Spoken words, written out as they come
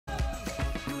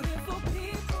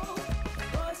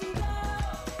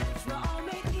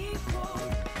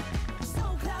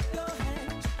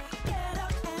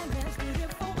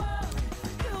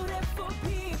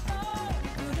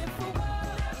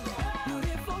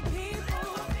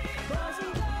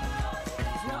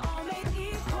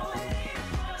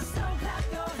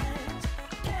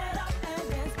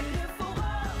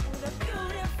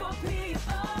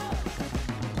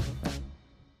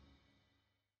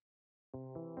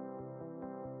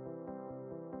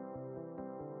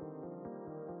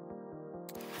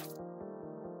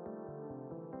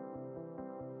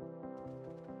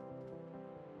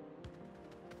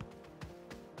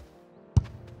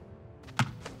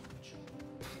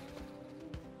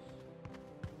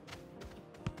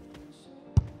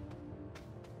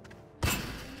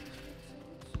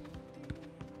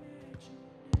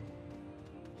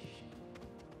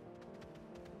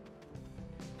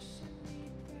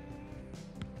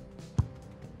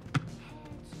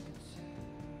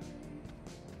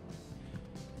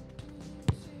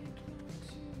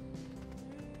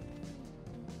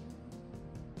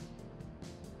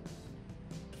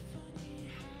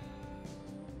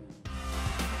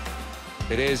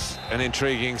It is an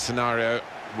intriguing scenario.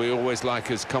 We always like,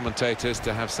 as commentators,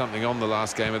 to have something on the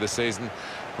last game of the season.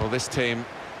 Well, this team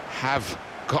have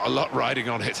got a lot riding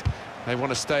on it. They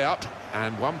want to stay up,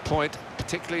 and 1 point,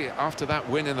 particularly after that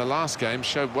win in the last game,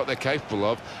 showed what they're capable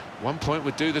of. 1 point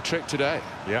would do the trick today.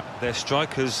 Yeah, their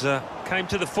strikers came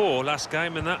to the fore last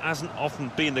game, and that hasn't often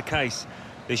been the case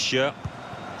this year.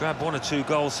 Grab 1 or 2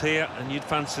 goals here, and you'd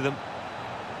fancy them.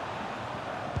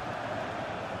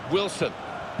 Wilson.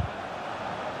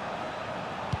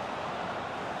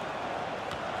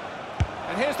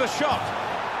 And here's the shot.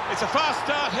 It's a fast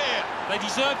start here. They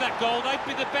deserve that goal. They've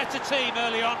been the better team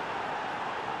early on.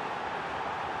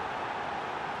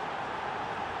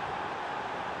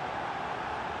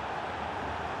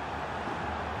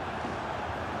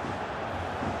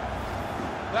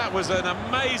 That was an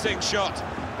amazing shot.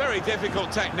 Very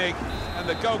difficult technique, and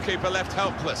the goalkeeper left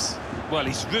helpless. Well,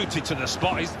 he's rooted to the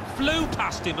spot. He flew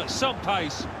past him at some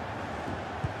pace.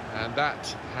 And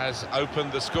that has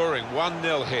opened the scoring.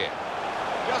 1-0 here.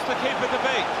 Just to keep at the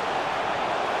beat.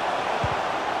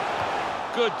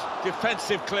 Good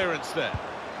defensive clearance there.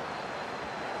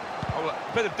 Oh,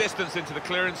 a bit of distance into the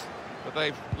clearance, but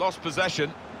they've lost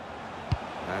possession.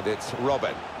 And it's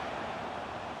Robin.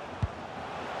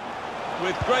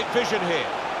 With great vision here.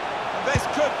 And this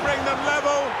could bring them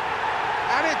level.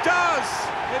 And it does!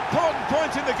 Important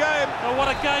point in the game. Oh, what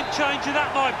a game changer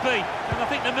that might be. And I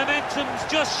think the momentum's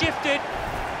just shifted.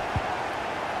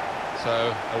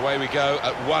 So away we go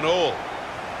at 1-1.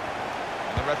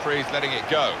 And the referee's letting it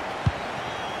go.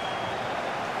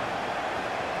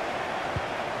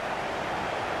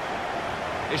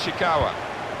 Ishikawa,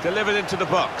 delivered into the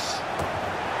box.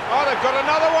 Oh, they've got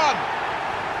another one!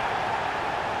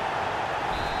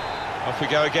 Off we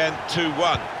go again,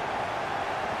 2-1.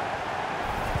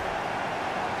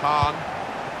 Hahn.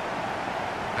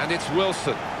 And it's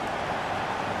Wilson.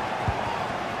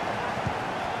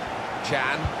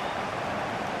 Chan.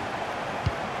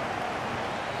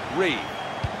 Reed.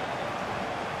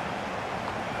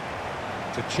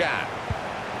 To Chan.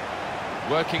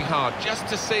 Working hard just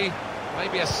to see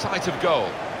maybe a sight of goal.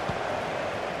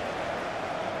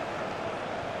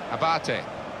 Abate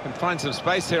can find some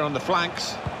space here on the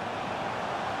flanks.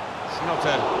 It's not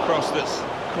a cross that's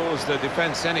caused the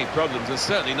defence any problems, and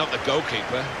certainly not the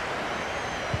goalkeeper.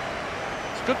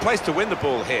 It's a good place to win the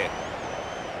ball here.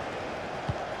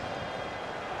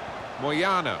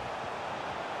 Moyano.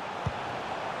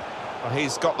 Well,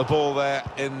 he's got the ball there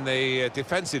in the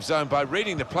defensive zone by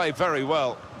reading the play very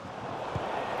well.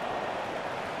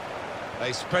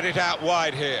 They spread it out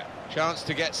wide here. Chance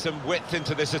to get some width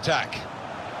into this attack.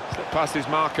 Slipped past his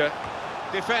marker.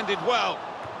 Defended well.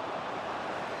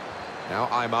 Now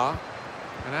Aymar.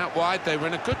 And out wide, they were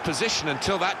in a good position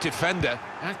until that defender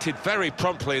acted very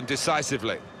promptly and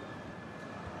decisively.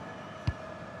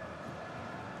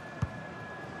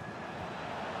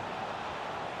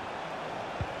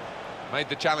 Made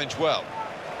the challenge well.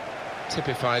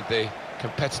 Typified the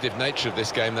competitive nature of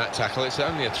this game, that tackle. It's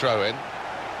only a throw-in.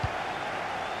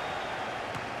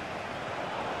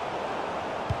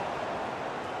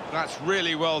 That's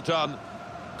really well done.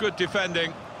 Good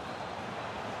defending.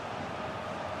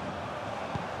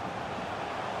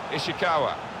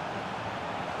 Ishikawa.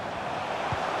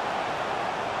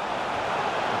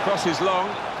 The cross is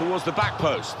long towards the back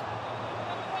post.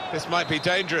 This might be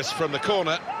dangerous from the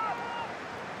corner.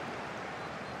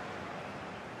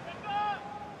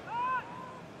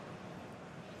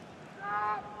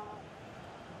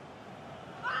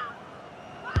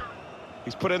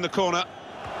 He's put in the corner.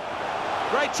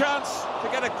 Great chance to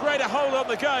get a greater hold on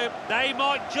the game. They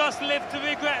might just live to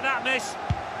regret that miss.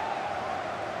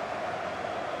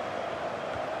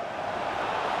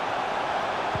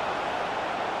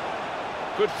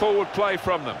 Good forward play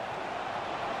from them.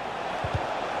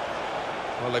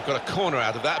 Well, they've got a corner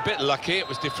out of that. A bit lucky, it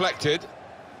was deflected.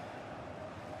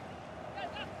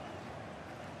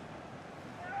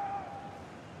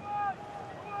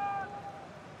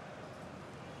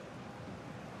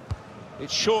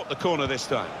 It's short, the corner this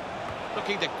time.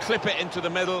 Looking to clip it into the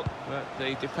middle, but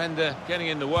the defender getting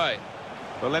in the way.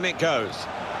 Well, then it goes.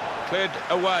 Cleared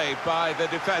away by the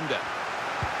defender.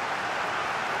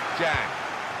 Jang.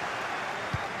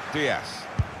 Diaz.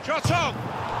 Shot on!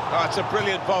 Oh, it's a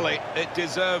brilliant volley. It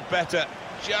deserved better.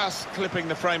 Just clipping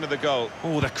the frame of the goal.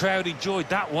 Oh, the crowd enjoyed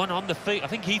that one on the feet. I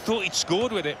think he thought he'd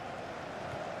scored with it.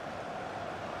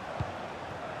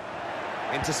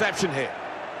 Interception here.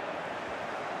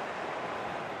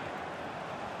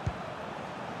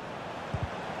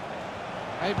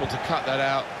 Able to cut that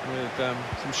out with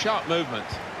some sharp movement.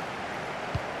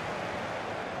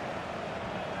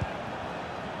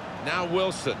 Now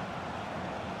Wilson.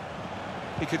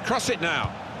 He could cross it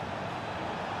now.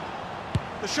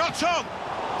 The shot's on!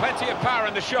 Plenty of power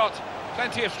in the shot.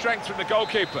 Plenty of strength from the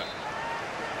goalkeeper.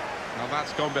 Well,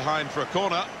 that's gone behind for a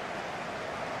corner.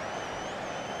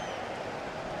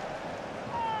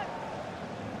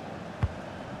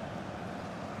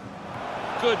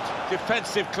 Good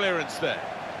defensive clearance there.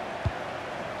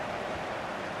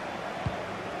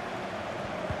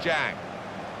 Jang.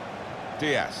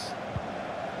 Diaz.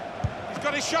 He's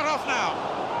got his shot off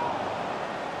now.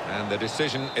 And the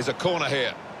decision is a corner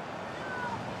here.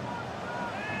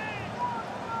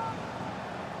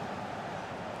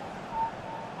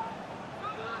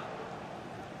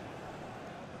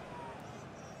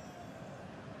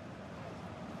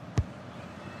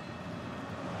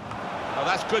 Oh,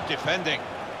 that's good defending.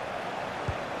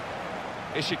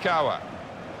 Ishikawa.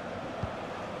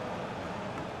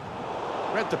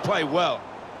 Read the play well.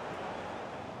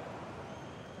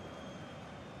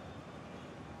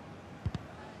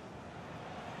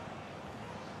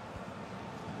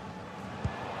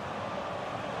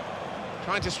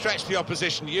 Trying to stretch the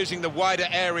opposition, using the wider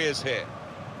areas here.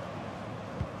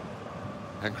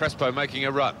 And Crespo making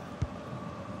a run.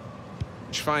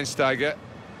 Schweinsteiger.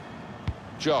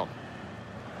 John.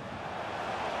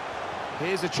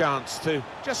 Here's a chance to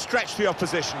just stretch the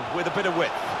opposition with a bit of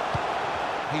width.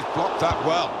 He's blocked that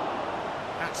well.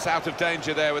 That's out of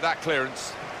danger there with that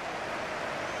clearance.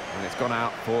 And it's gone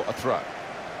out for a throw.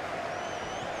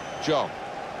 John.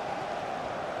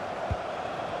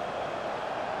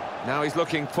 Now he's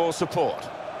looking for support.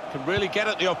 Can really get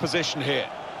at the opposition here.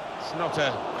 It's not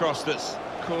a cross that's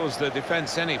caused the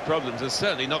defence any problems, and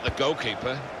certainly not the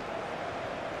goalkeeper.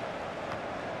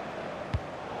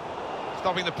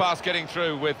 Stopping the pass getting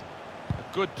through with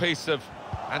a good piece of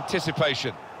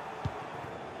anticipation.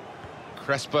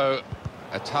 Crespo,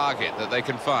 a target that they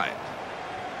can find.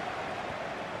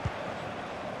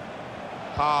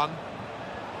 Hahn.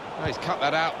 Oh, he's cut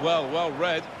that out well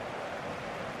read.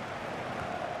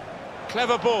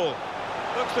 Clever ball.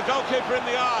 Looks the goalkeeper in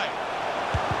the eye.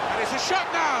 And it's a shot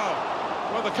now!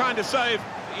 Well, the kind of save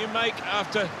that you make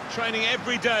after training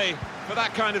every day for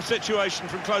that kind of situation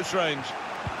from close range.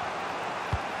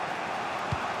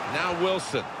 Now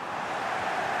Wilson.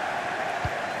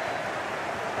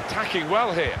 Attacking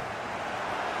well here.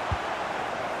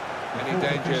 Any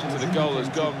danger to the goal has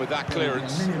gone with that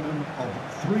clearance. A minimum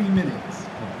of 3 minutes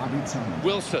of added time.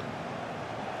 Wilson.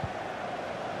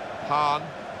 Hahn.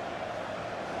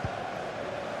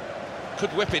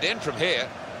 Could whip it in from here.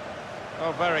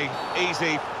 Oh, very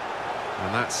easy.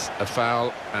 And that's a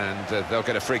foul, and they'll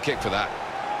get a free kick for that.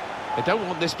 They don't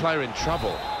want this player in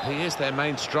trouble. He is their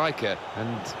main striker,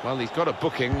 and, well, he's got a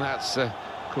booking. That's, of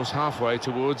course, halfway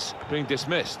towards being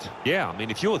dismissed. Yeah, I mean,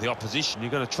 if you're the opposition,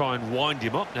 you're going to try and wind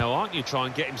him up now, aren't you? Try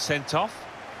and get him sent off.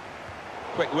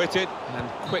 Quick-witted and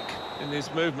quick in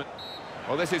his movement.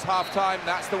 Well, this is half-time.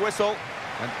 That's the whistle.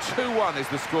 And 2-1 is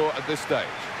the score at this stage.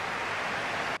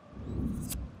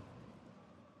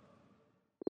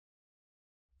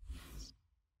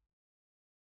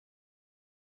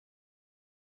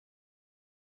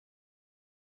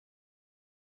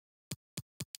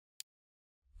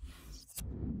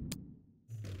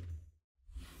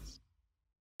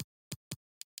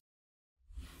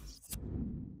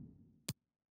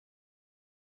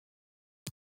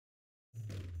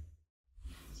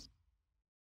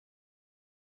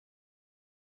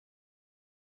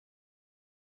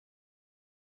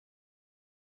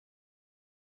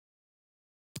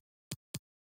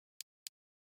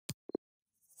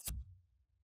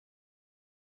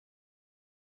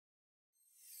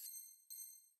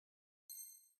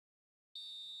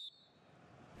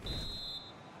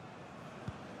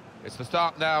 It's the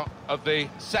start now of the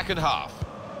second half.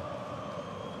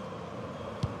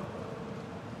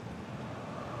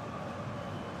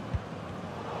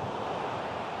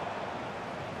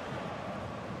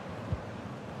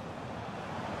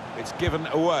 It's given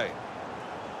away.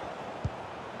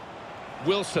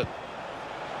 Wilson.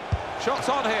 Shots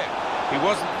on here. He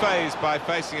wasn't fazed by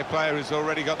facing a player who's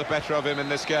already got the better of him in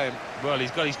this game. Well,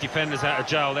 he's got his defenders out of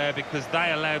jail there because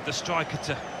they allowed the striker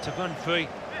to run free.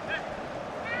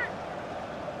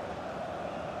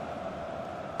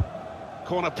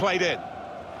 Corner played in.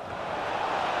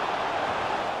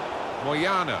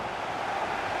 Moyano.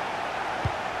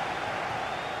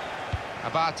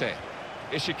 Abate.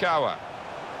 Ishikawa.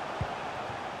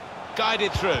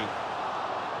 Guided through.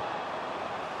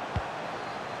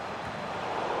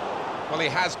 Well, he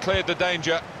has cleared the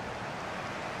danger.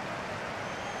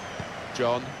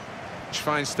 John.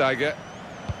 Schweinsteiger.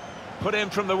 Put in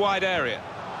from the wide area.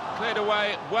 Cleared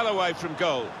away, well away from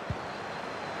goal.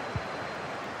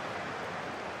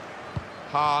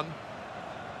 Hahn.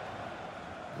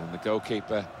 And the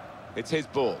goalkeeper, it's his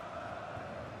ball.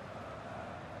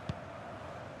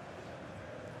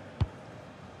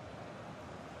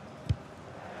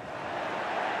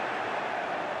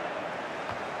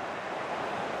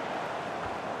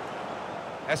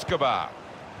 Escobar.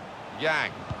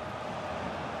 Yang.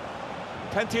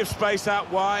 Plenty of space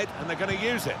out wide, and they're going to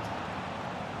use it.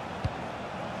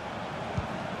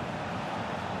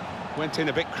 Went in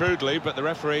a bit crudely, but the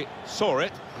referee saw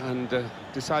it and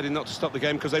decided not to stop the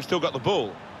game because they've still got the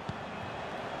ball.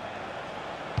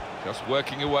 Just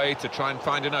working away to try and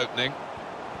find an opening.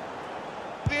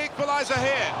 The equaliser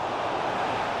here.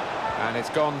 And it's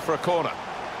gone for a corner.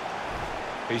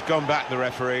 He's gone back, the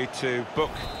referee, to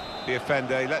book the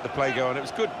offender. He let the play go on. It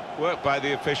was good work by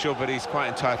the official, but he's quite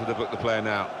entitled to book the player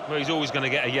now. Well, he's always going to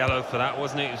get a yellow for that,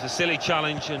 wasn't it? It was a silly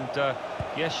challenge, and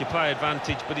yes, you play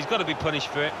advantage, but he's got to be punished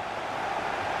for it.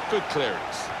 Good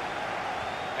clearance.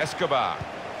 Escobar.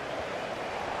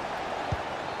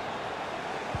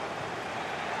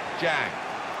 Jang.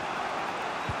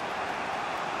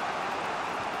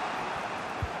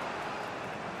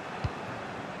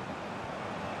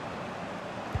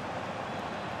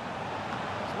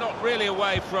 It's not really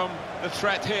away from the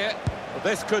threat here. But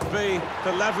this could be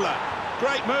the leveller.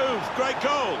 Great move, great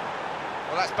goal.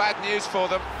 Well, that's bad news for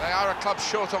them. They are a club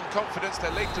short on confidence.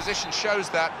 Their league position shows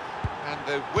that. And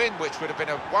the win, which would have been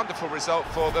a wonderful result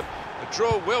for them, the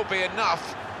draw will be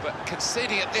enough, but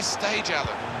conceding at this stage,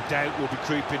 Alan. Doubt will be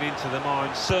creeping into the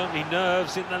mind, certainly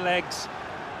nerves in the legs.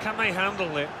 Can they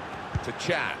handle it? To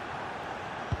Chan.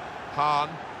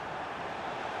 Hahn.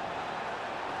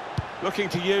 Looking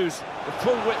to use the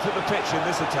full width of the pitch in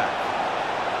this attack.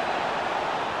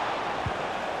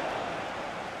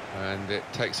 And it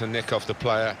takes a nick off the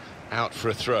player, out for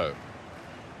a throw.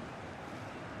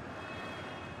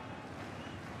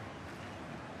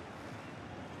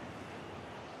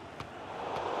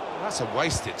 That's a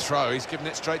wasted throw. He's given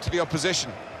it straight to the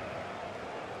opposition.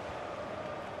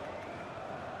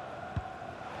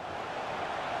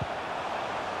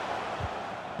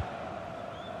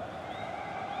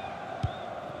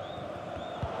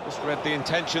 Just read the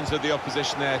intentions of the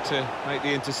opposition there to make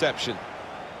the interception.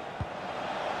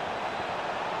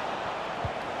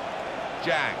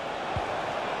 Jang.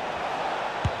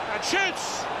 And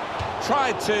shoots!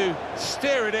 Tried to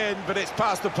steer it in, but it's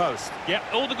past the post. Yeah,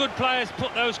 all the good players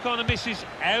put those kind of misses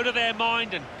out of their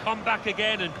mind and come back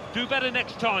again and do better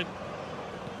next time.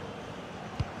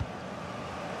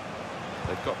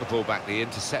 They've got the ball back. The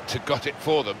interceptor got it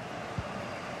for them.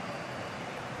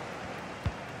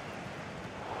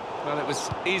 Well, it was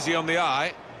easy on the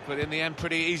eye, but in the end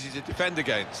pretty easy to defend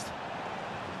against.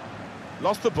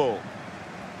 Lost the ball.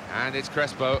 And it's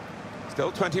Crespo.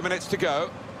 Still 20 minutes to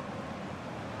go.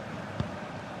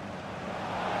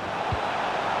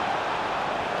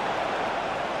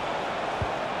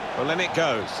 Well, then it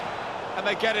goes, and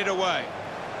they get it away.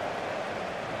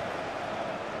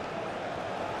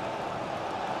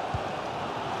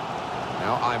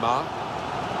 Now Aymar.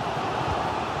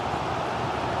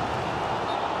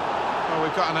 Well,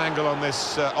 we've got an angle on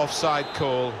this offside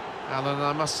call, Alan,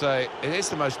 I must say it is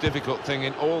the most difficult thing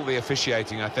in all the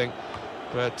officiating, I think,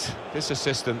 but this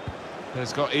assistant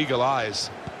has got eagle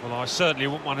eyes. Well, I certainly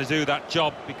wouldn't want to do that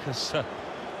job because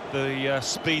the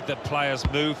speed that players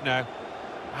move now.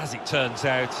 As it turns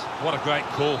out, what a great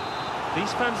call.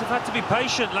 These fans have had to be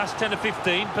patient last 10 or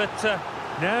 15, but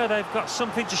now they've got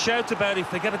something to shout about if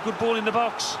they get a good ball in the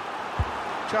box.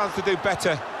 Chance to do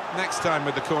better next time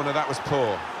with the corner. That was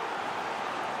poor.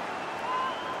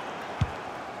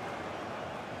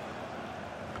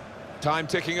 Time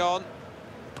ticking on.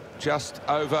 Just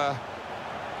over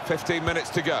 15 minutes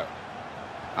to go.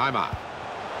 Aymar.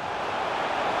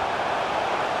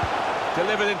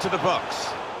 Delivered into the box.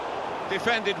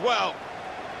 Defended well.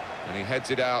 And he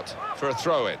heads it out for a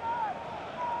throw-in.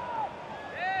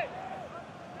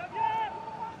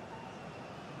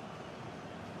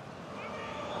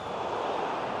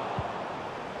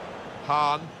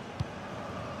 Hahn.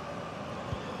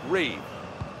 Reed.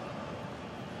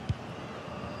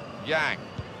 Yang.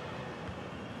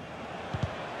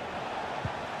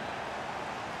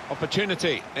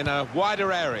 Opportunity in a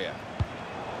wider area.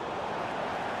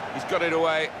 He's got it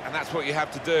away, and that's what you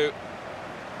have to do.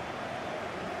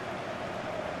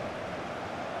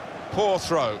 Poor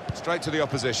throw, straight to the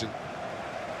opposition.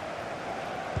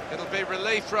 It'll be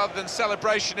relief rather than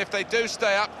celebration if they do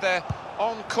stay up there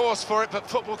on course for it, but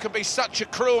football can be such a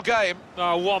cruel game.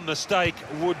 Oh, one mistake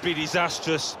would be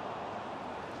disastrous.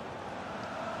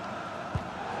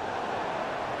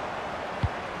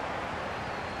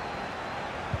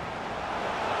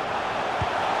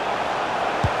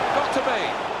 Got to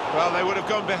be. Well, they would have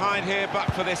gone behind here,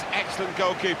 but for this excellent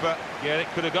goalkeeper. Yeah, it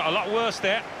could have got a lot worse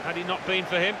there, had it not been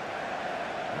for him.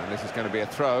 And this is going to be a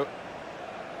throw.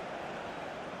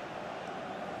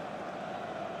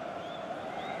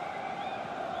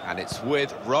 And it's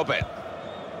with Robin.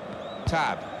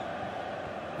 Tab.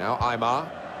 Now Aymar.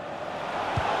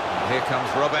 And here comes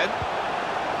Robin.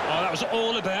 Oh, that was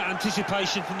all about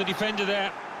anticipation from the defender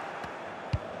there.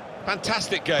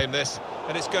 Fantastic game, this.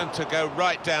 And it's going to go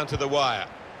right down to the wire.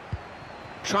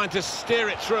 Trying to steer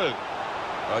it through.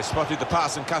 Oh, he spotted the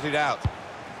pass and cut it out.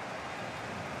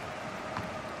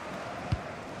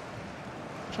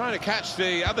 Trying to catch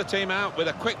the other team out with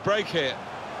a quick break here.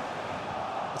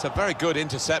 It's a very good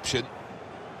interception.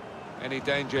 Any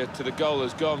danger to the goal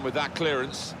has gone with that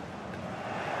clearance.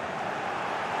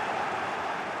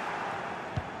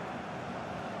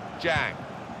 Jang.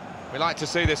 We like to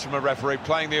see this from a referee,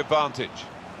 playing the advantage.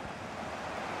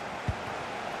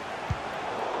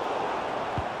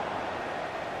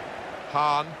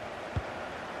 Hahn.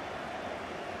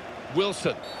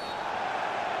 Wilson.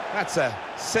 That's a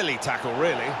silly tackle,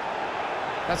 really.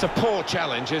 That's a poor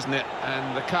challenge, isn't it?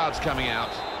 And the card's coming out.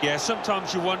 Yeah,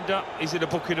 sometimes you wonder, is it a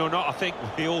booking or not? I think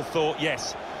we all thought,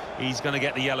 yes, he's going to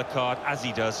get the yellow card, as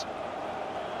he does.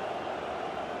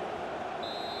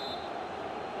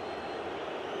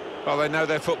 Well, they know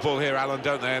their football here, Alan,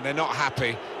 don't they? And they're not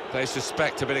happy. They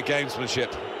suspect a bit of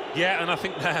gamesmanship. Yeah, and I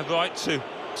think they have right to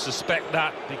suspect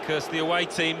that, because the away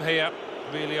team here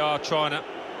really are trying to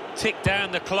tick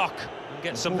down the clock and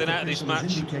get something out of this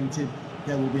match.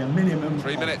 There will be a minimum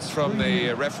 3 minutes from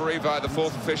the referee via the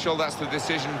fourth official. That's the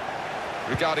decision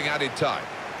regarding added time.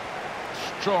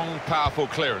 Strong, powerful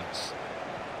clearance.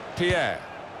 Pierre.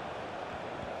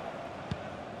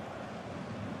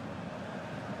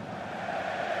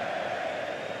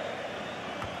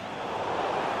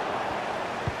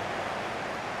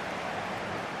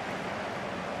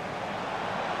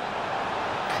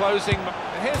 Closing.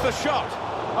 Here's the shot.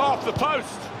 Off the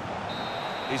post.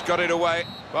 He's got it away.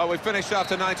 Well, we've finished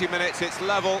after 90 minutes. It's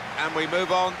level, and we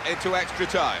move on into extra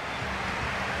time.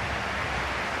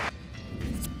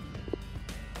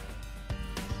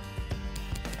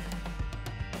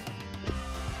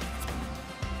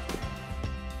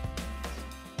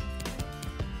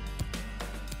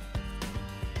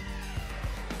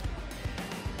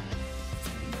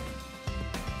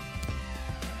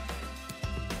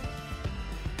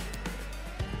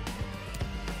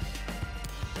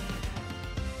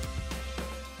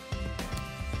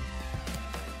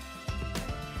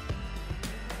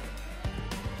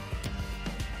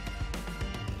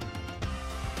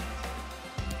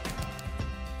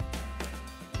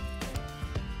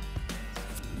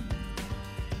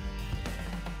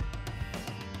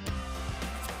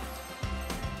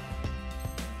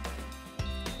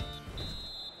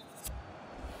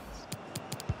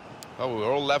 Well,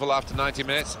 we're all level after 90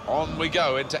 minutes. On we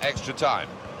go into extra time.